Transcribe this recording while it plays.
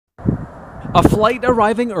A flight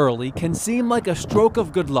arriving early can seem like a stroke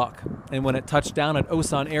of good luck, and when it touched down at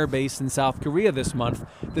Osan Air Base in South Korea this month,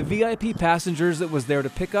 the VIP passengers it was there to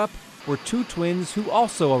pick up were two twins who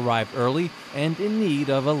also arrived early and in need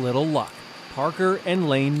of a little luck, Parker and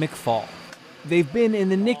Laine McFall. They've been in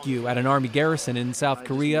the NICU at an Army garrison in South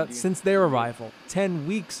Korea since their arrival, 10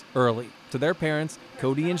 weeks early, to their parents,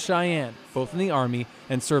 Cody and Cheyenne, both in the Army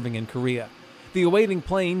and serving in Korea. The awaiting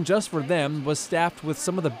plane just for them was staffed with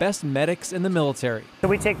some of the best medics in the military. So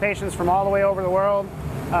we take patients from all the way over the world,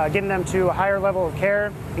 getting them to a higher level of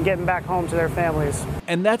care and getting back home to their families.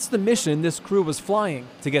 And that's the mission this crew was flying,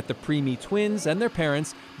 to get the preemie twins and their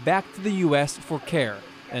parents back to the U.S. for care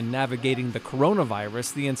and navigating the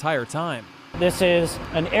coronavirus the entire time. This is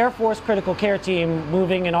an Air Force critical care team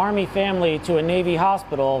moving an Army family to a Navy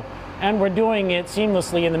hospital, and we're doing it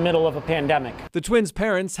seamlessly in the middle of a pandemic. The twins'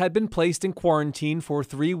 parents had been placed in quarantine for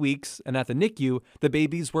 3 weeks, and at the NICU, the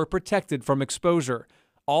babies were protected from exposure,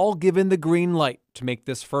 all given the green light to make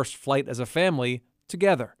this first flight as a family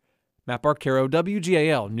together. Matt Barcaro,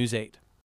 WGAL News 8.